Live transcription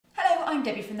I'm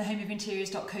Debbie from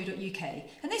thehomeofinteriors.co.uk,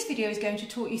 and this video is going to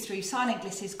talk you through Silent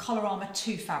Gliss's Colorama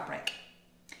 2 fabric.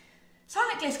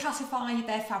 Silent Gliss classify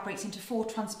their fabrics into 4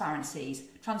 transparencies: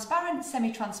 transparent,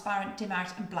 semi-transparent, dim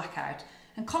out and blackout,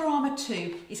 and Colorama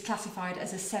 2 is classified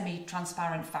as a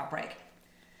semi-transparent fabric.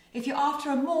 If you're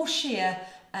after a more sheer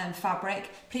fabric,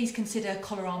 please consider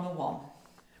Colorama 1.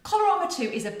 Colorama 2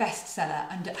 is a bestseller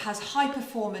and it has high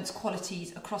performance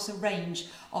qualities across a range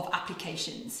of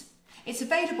applications. It's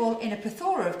available in a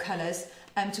plethora of colours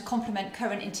to complement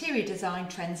current interior design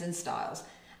trends and styles,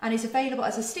 and is available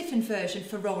as a stiffened version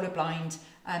for roller blind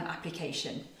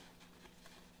application.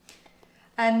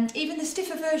 Even the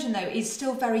stiffer version though is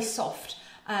still very soft,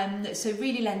 so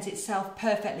really lends itself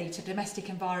perfectly to domestic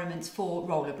environments for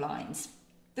roller blinds.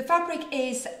 The fabric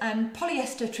is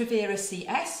polyester Trevira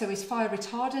CS, so is fire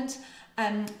retardant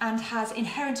and has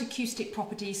inherent acoustic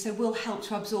properties, so will help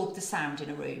to absorb the sound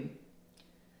in a room.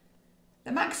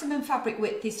 The maximum fabric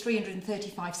width is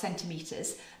 335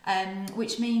 centimetres,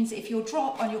 which means if your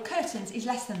drop on your curtains is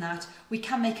less than that, we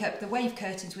can make up the wave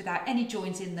curtains without any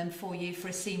joins in them for you for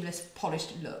a seamless,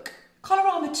 polished look.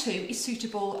 Colorama 2 is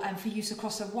suitable for use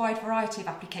across a wide variety of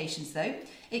applications though.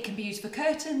 It can be used for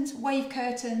curtains, wave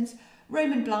curtains,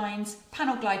 Roman blinds,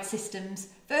 panel glide systems,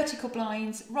 vertical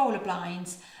blinds, roller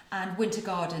blinds and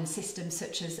Wintergarden systems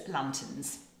such as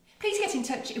lanterns. Please get in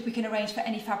touch if we can arrange for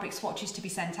any fabric swatches to be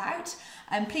sent out,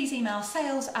 and please email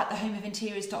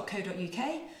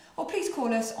sales@thehomeofinteriors.co.uk, or please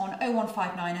call us on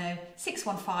 01590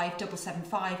 615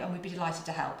 775 and we'd be delighted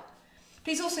to help.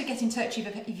 Please also get in touch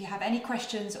if you have any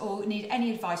questions or need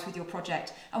any advice with your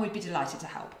project, and we'd be delighted to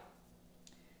help.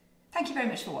 Thank you very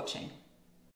much for watching.